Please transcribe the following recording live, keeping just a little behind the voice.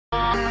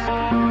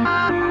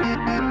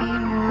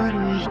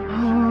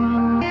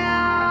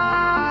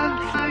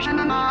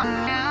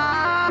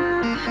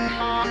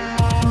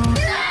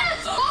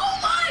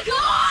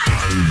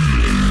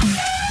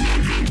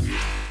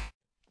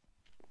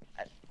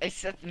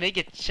said make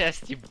a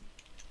chest, you...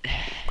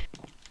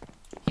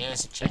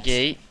 Here's a chest.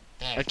 Okay.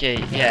 There. Okay,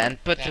 There. yeah,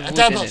 and put There. the A wood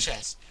double in it.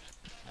 chest.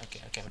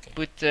 Okay, okay, okay.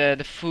 Put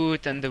the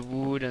food and the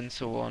wood and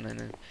so on in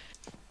it.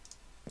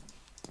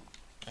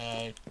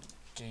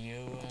 Do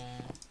you,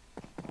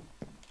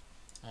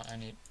 oh, I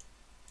need...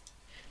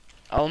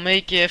 I'll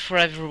make for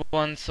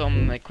everyone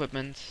some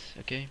equipment,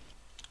 okay?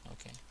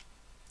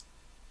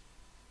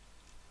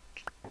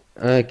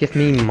 Okay. Give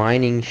me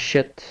mining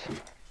shit.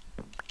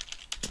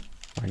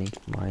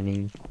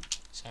 Mining.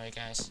 Sorry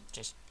guys,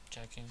 just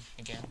joking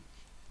again.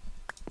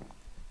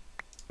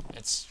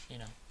 It's, you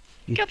know...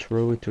 You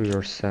throw it to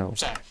yourself.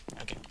 Sorry,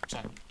 okay,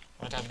 sorry.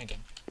 What happened again?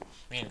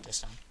 Mean it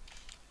this time.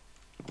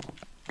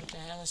 What the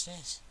hell is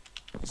this?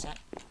 Is that...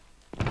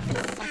 What the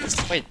fuck is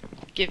that? Wait,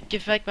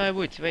 give back my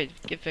wood. Wait,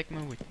 give back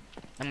my wood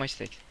and my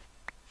sticks.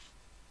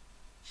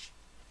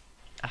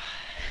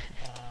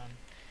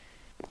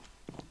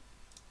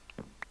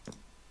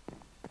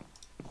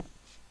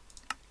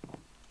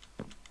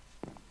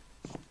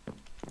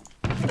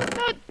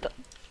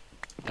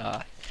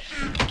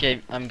 Okay,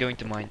 I'm going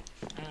to mine.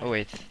 Oh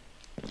wait,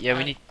 yeah,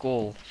 we need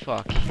coal.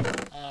 Fuck.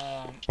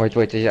 Wait,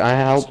 I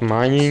help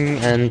mining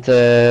and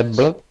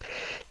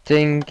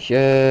think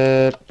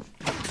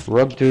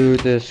Rock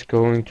Dude is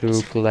going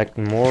to collect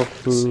more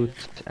food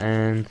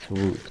and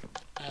wood.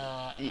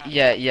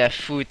 Yeah,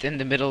 food in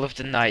the middle of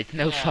the night.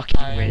 No yeah,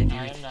 fucking way, dude.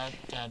 I'm not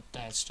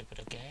that stupid,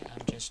 okay?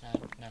 I'm just not,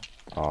 no.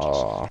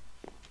 Aww.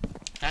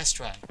 Nice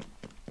try.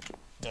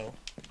 Though.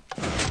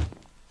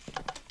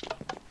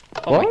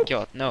 Oh my What?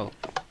 god, no.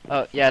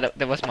 Oh yeah,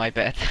 that was my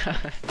bad.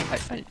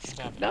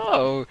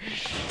 No!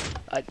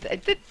 I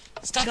did...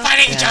 Stop God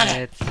fighting each damn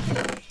other! it.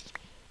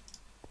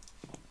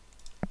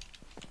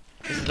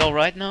 Is it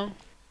alright now?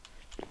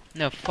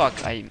 No, fuck,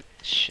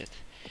 shit.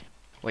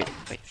 Wait.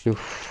 You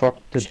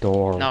fucked the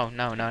door. No,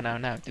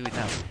 do it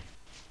now.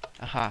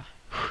 Aha.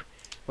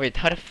 Wait,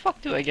 how the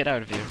fuck do I get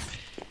out of here?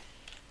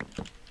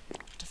 What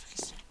the fuck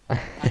is that?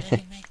 Why did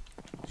he make...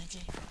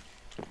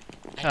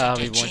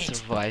 We won't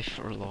survive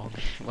for long.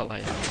 Well,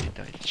 I already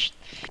died. Shit.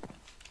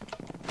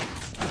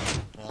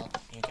 Well,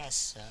 you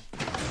guys,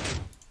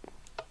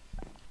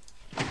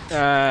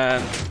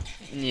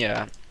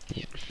 yeah.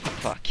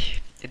 Fuck.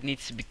 It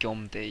needs to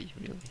become day,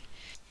 really.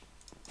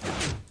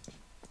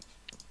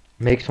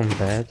 Make some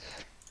beds.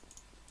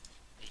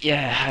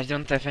 Yeah, I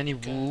don't have any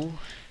wool.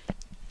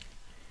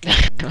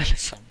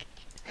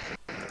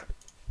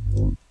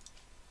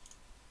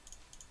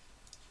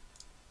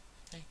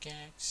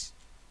 Pickaxe.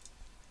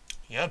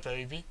 Yeah,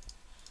 baby.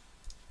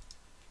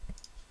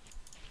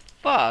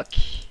 Fuck.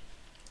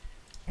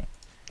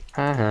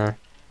 Haha.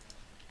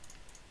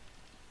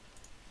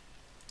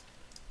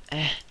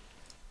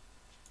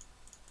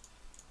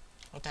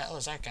 What the hell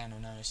is that kind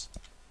of noise?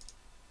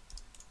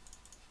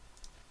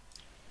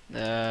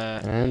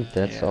 And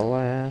that's yeah. all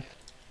I have.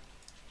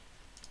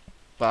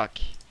 Fuck,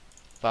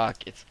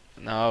 it's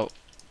no.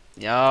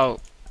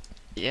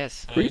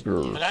 Yes.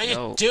 Creeper. What are you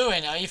No.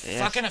 doing? Are you Yes.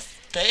 fucking a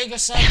pig or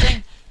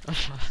something? What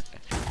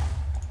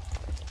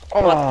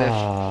the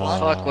Ah.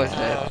 fuck was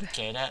that?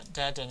 Okay, that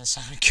didn't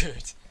sound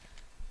good.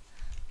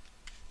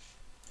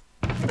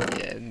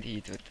 Yeah,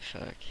 indeed. What the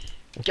fuck?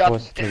 It God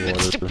was the damn it,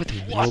 water.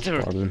 stupid No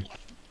water. problem.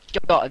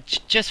 God,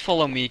 just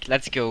follow me.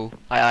 Let's go.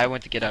 I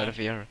want to get out of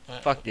here.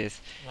 Fuck this.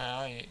 Where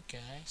are you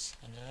guys?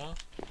 Hello?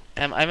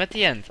 I'm at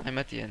the end. Oh,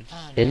 no,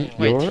 In you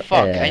Wait, your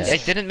fuck. I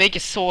ass. didn't make a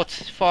sword.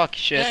 Fuck,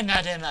 You're shit.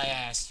 not in my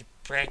ass, you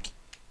prick.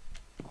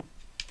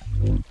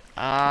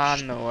 Ah,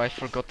 no, I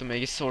forgot to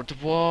make a sword.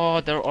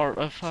 Whoa, there are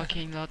a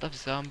fucking lot of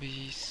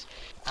zombies.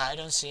 I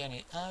don't see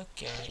any.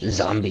 Okay.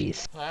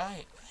 Zombies. Where are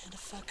you? Where the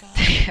fuck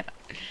are you?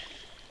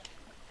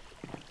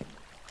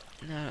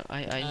 No,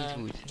 I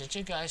need wood. Did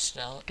you guys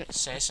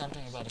say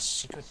something about a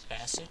secret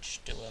passage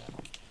to a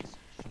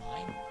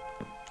mine?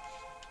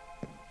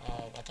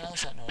 What the hell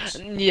is that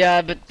noise?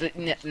 Yeah, but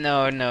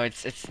no,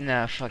 it's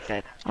no, fuck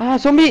that. Ah,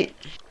 zombie!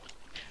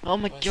 Oh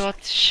my What's- god,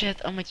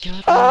 shit, oh my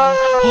god.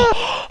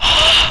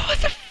 Ah! What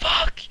the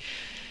fuck?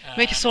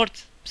 Make a sword,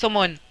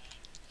 someone.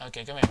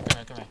 Okay, come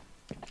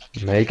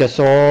here. Make a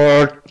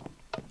sword!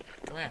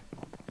 Come here.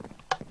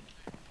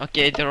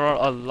 Okay, there are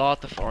a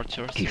lot of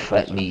archers.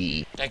 Defend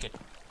me. Take it.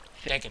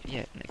 Take it.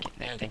 Yeah,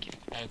 There thank you.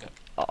 There you go.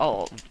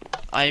 Oh,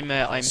 I'm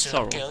I'll soon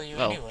sorry. kill you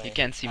Well, anyway. you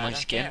can't see I my don't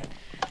skin. care.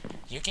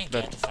 You can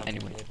But get the fucking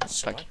anyway, wooden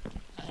sword. fuck.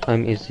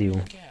 I'm I Ezio.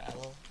 don't care.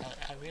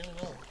 I really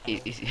will. I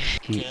will Easy.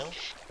 kill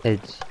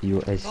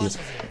Ezio. both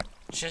of you.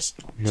 Just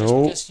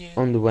No, because you...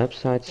 on the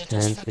website did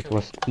this said it fuckery.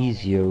 was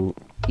Ezio.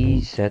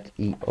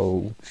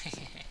 E-Z-E-O.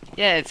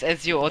 Yeah, it's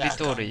Ezio Welcome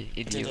Auditori, to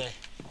idiot.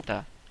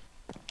 the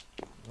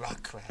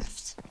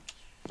Rockcraft.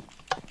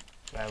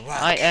 Where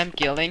rock I am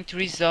killing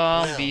 3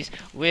 zombies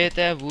with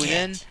a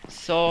wooden get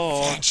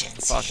sword.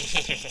 vengeance. Fuck.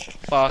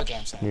 Fuck. Okay,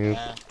 I'm sorry.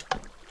 Nope.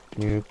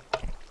 Nope.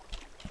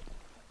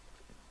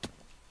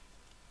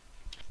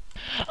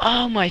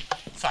 Oh my.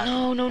 Fuck.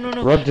 No.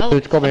 Rock Help.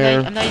 dude, come I'm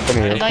here. dying, Come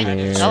here, I'm dying. come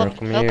here, Help,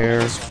 come help. here.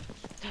 This one.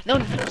 no,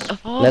 no.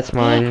 Oh, That's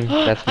mine,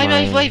 that's I'm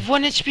mine. alive,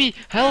 1 HP.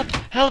 Help,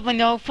 help me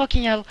now,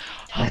 fucking hell.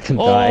 Let him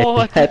Oh, die. a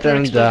Let creeper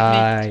him exploded me.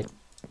 die.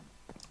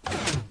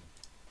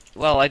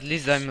 Well, at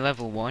least I'm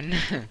level 1.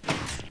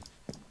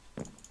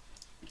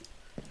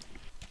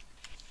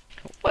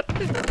 What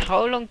the,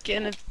 how long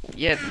can it?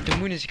 Yeah, the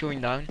moon is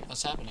going down.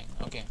 What's happening?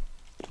 Okay.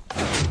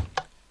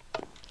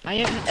 I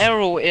have an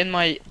arrow in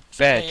my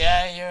bag.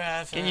 Yeah, you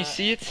have. Can you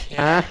see it?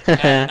 Yeah,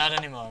 not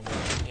anymore, but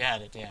you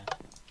had it, yeah.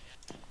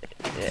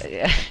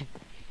 Yeah.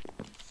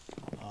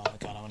 Oh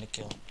god, I wanna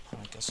kill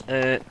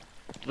someone.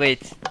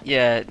 Wait,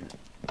 yeah,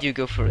 you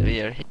go for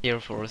here. Here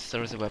for us,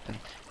 there is a weapon.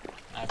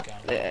 I've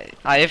got it.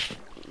 I have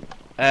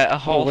a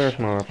half where's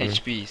my weapon?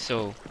 HP,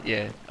 so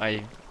yeah,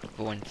 I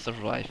won't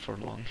survive for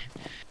long.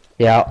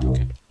 Yeah.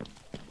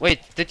 Wait,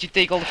 did you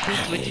take all the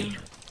fruit with you?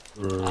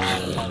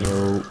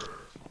 No.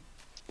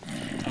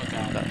 Oh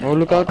god. Oh,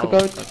 look out, look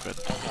out. crap.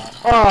 Oh god.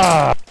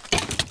 Ah!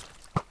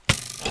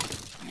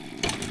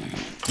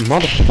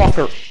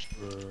 Motherfucker.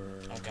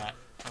 Oh god.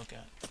 Oh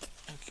god.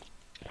 Okay.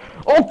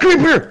 Oh,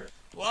 creeper!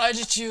 Why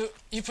did you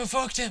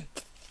provoked him?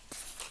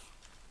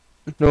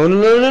 No, no,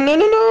 no, no, no,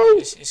 no, no!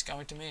 He's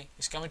coming to me.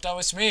 He's coming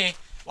towards me.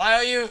 Why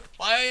are you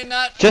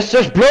not? Just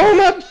blow him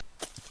up!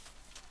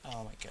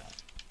 Oh my god.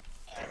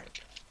 Oh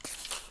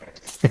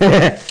my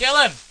god. Kill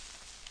him!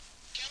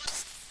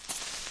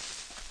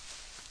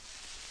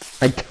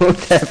 I don't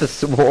have a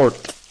sword.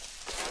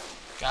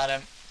 Got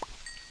him.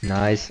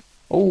 Nice.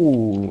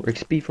 Oh,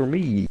 XP for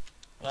me.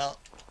 Well,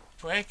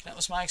 prick, that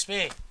was my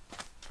XP.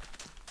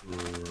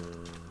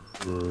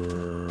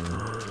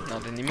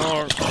 Not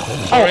anymore.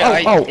 Sorry,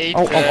 I ate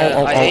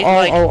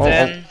like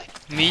 10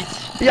 meat.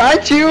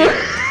 Behind you!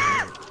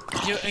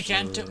 You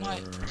again took my...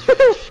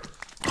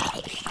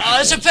 Oh,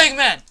 it's a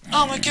pigman!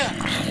 Oh my god!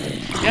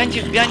 Behind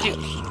you, behind you.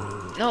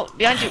 No,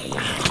 behind you.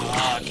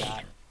 Oh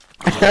god.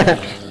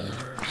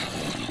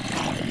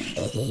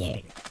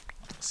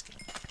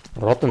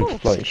 Rotten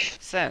flesh.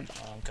 Sand.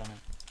 Oh, I'm coming.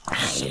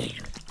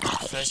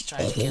 First try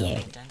to kill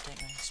me, then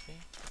take my XP.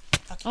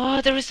 Fuck you.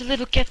 Oh, there is a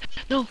little cat.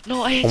 No,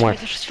 no, I hate Oh my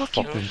spiders. Fuck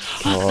you. fucking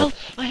Oh, god.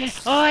 no,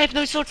 I have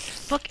no sword.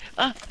 Fuck.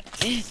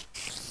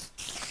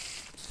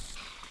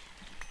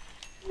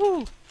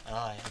 Woo. Oh,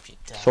 I hope you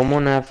die.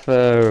 Someone have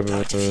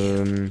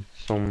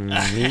some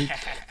meat?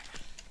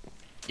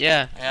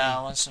 Yeah. Yeah,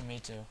 I want some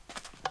meat too.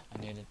 I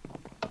need it.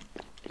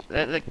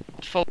 Like,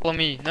 follow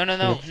me. No, no,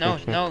 no, no,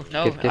 no,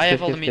 no. Give, I have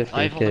give, all the give, meat. give,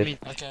 I have all the give. meat.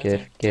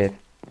 Okay, Give,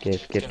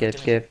 okay.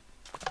 give.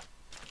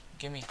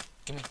 Gimme.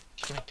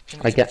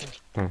 I get.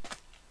 Oh.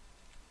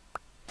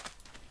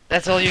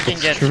 That's all you can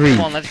get. Three.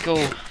 Come on, let's go.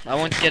 I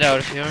want to get out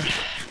of here.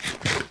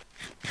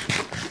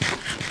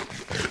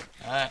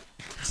 Alright,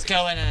 let's go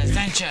on an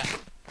adventure.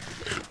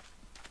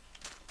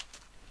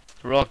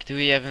 Rock, do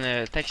we have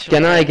an texture?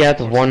 Can I get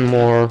one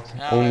more?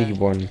 No, Only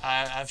one.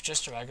 I've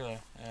just a regular.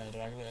 The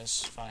regular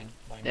is fine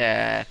by me.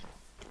 Yeah.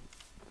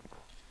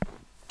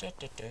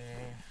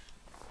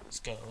 Let's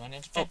go on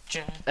an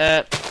adventure.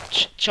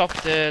 Chop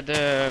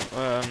the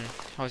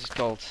how's it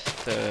called?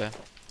 The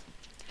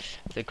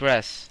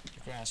grass. The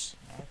grass.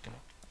 Okay.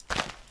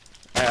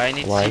 I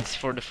need Why? seeds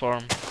for the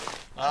farm.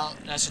 Well,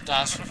 that's a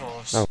task for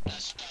Vorz. Oh.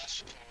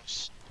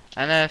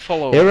 And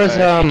follow. Here is if you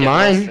get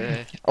mine.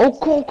 lost, Oh,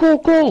 coal.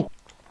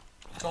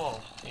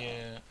 Coal. You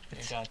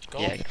got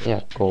gold? yeah.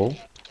 Yeah, coal.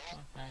 Oh,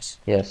 nice.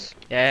 Yes.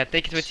 Yeah,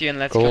 take it with you and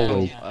let's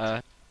Go.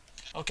 go.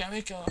 Oh, can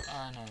we go?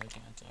 No, we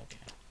can't. Okay.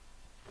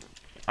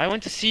 I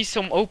want to see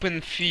some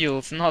open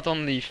fields, not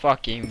only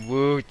fucking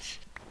wood.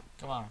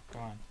 Come on.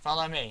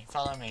 Follow me.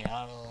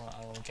 I will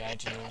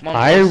guide you. Come on,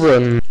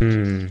 Vorz.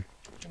 Iron.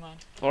 Come on.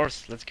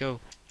 Vorz, let's go.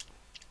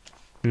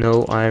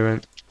 No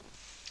iron.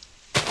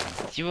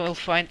 You will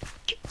find.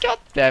 God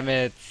damn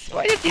it!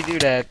 Why did you do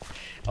that?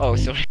 Oh,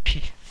 sorry.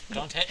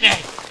 Don't hit me.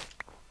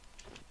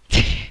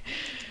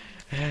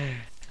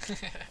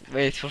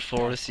 Wait for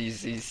Vorz.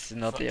 He's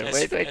not here. It's-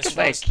 Wait, it's come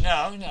back.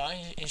 Vorz. No,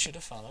 you should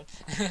have followed.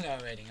 No,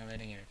 I'm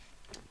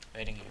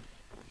waiting here.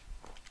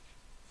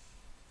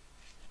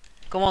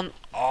 Come on.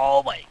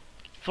 Oh my.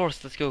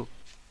 Vorz, let's go.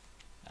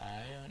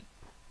 Iron.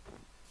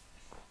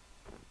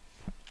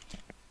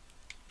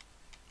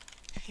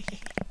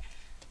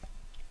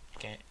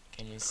 Can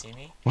you see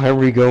me? Where are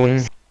we going?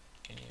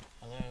 Can you?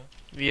 Hello?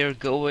 We are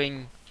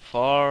going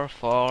far,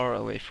 far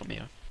away from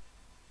here.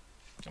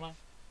 Come on.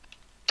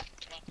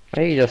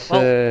 Hey, that's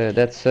land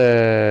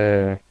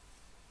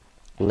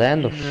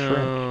of shrimp.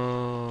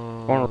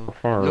 No.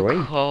 Far Look away.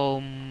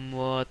 how.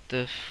 What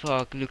the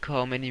fuck? Look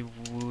how many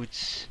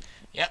woods.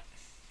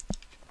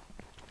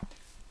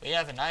 We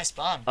have a nice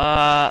spawn.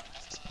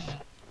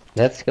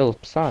 Let's go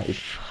outside.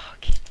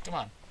 Fuck. Come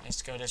on.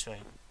 Let's go this way.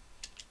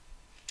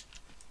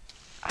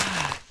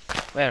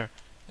 Where?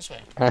 This way.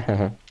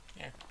 Up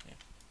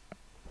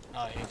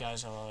Oh, you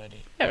guys are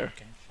already. Where?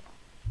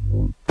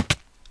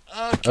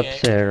 Okay.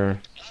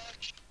 there.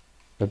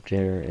 Up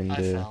there in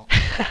I the. fell.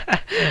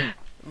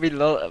 we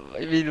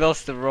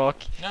lost the rock.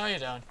 No, you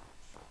don't.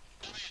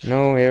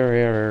 No,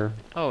 here.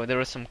 Oh, there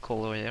is some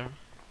coal over here.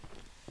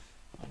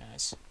 Oh,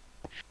 nice.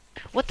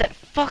 What the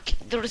fuck?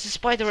 There is a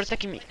spider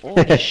attacking me.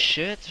 Holy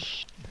shit.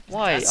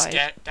 Why?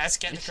 That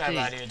scared the crap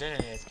out of you,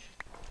 didn't it?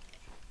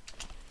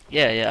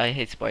 Yeah, I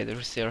hate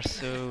spiders. They are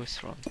so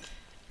strong.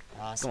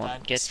 Come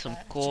on, get some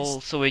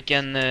coal so we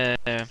can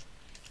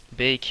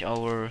bake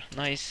our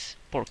nice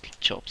pork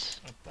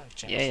chops.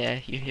 Yeah,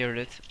 you heard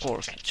it.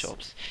 Pork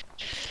chops.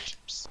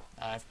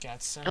 I've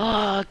got some.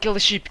 Ah, kill the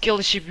sheep,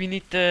 we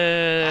need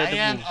the I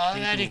am wool.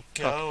 already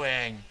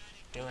going.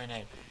 Doing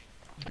it.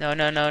 No,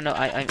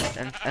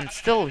 and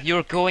still,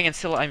 you're going and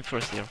still I'm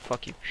first here.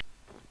 Fuck you.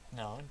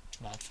 No,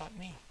 not fuck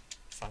me.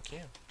 Fuck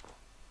you.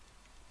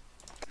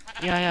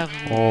 Yeah, I have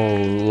wool. Oh,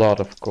 lot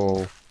of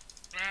coal.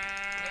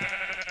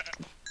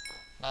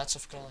 Lots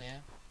of coal,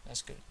 yeah.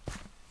 That's good.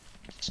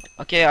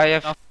 Okay, I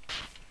have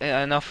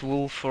enough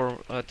wool for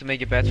to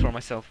make a bed for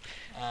myself.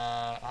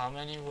 How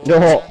many wolves?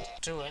 No.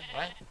 2,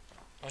 right?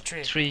 Or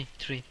 3?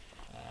 Three.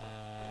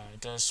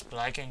 Does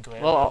black and gray?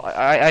 Well,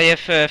 I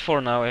have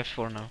 4 now. I have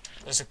 4 now.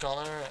 Does the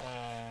color,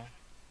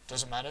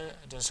 does it matter?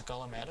 Does the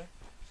color matter?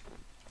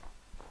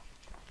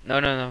 No,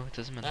 it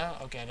doesn't matter. No?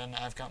 Okay, then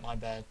I've got my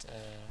bed,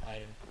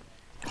 item.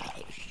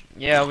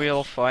 Yeah,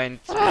 we'll find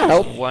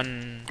Help.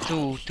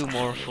 2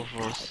 more for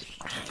Vorz.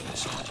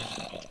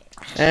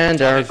 And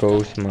there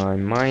goes my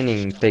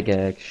mining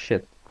pickaxe.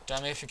 Shit.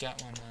 Tell me if you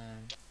get one,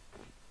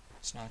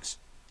 Snox.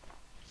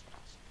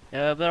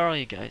 Where are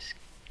you guys?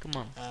 Come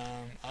on.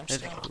 I'm Let's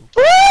still.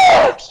 go.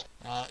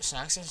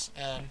 Snox is,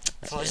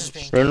 Vorz is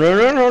being. Run.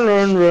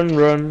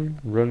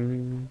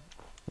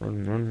 I'm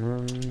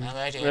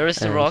right here. Where is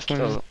the And rock?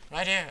 swim. Oh.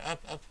 Right here,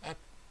 up.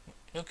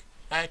 Look,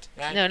 right.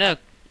 No.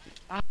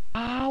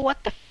 Ah,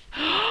 what the?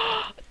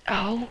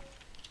 Oh.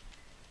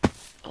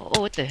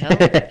 Oh, what the hell?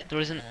 There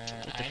isn't.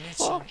 What the I need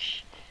fuck?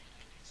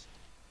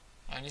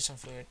 I need some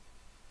food.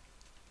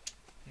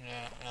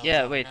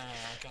 Yeah, wait. No,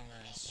 come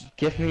on.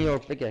 Give me your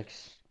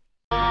pickaxe.